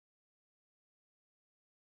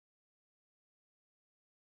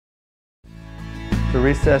The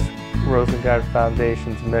Recess Rosengard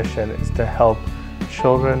Foundation's mission is to help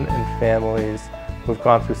children and families who have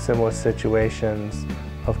gone through similar situations,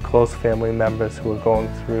 of close family members who are going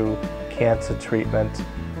through cancer treatment,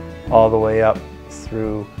 all the way up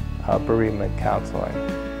through bereavement counseling.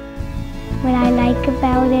 What I like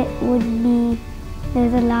about it would be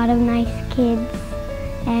there's a lot of nice kids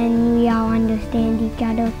and we all understand each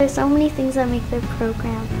other. There's so many things that make the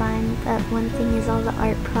program fun, but one thing is all the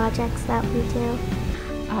art projects that we do.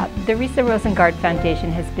 The Recess Rosengard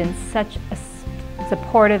Foundation has been such a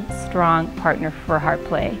supportive, strong partner for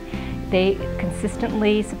HeartPlay. They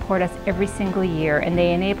consistently support us every single year, and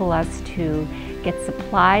they enable us to get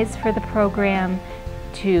supplies for the program,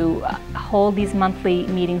 to hold these monthly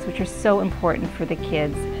meetings, which are so important for the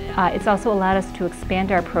kids. It's also allowed us to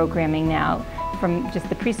expand our programming now from just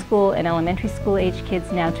the preschool and elementary school age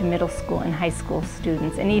kids now to middle school and high school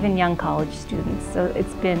students, and even young college students. So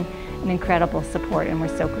it's been an incredible support, and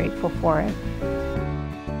we're so grateful for it.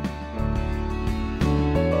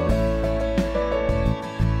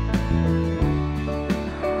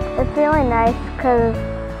 It's really nice because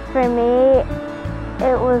for me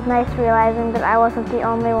it was nice realizing that I wasn't the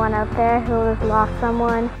only one out there who has lost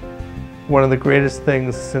someone. One of the greatest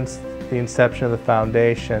things since the inception of the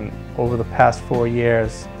foundation, over the past 4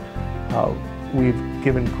 years, we've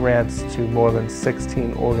given grants to more than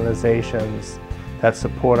 16 organizations that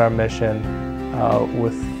support our mission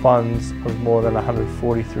with funds of more than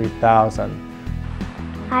 $143,000.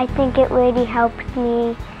 I think it really helps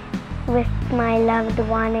me with my loved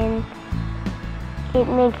one, and it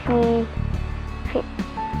makes me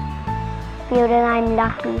feel that I'm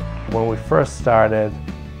lucky. When we first started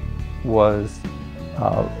was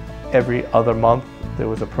every other month there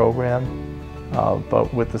was a program,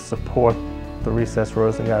 but with the support the Recess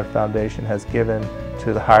Rosengard Foundation has given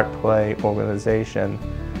to the HeartPlay organization,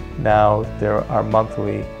 now there are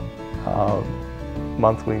monthly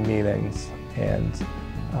meetings, and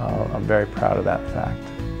I'm very proud of that fact.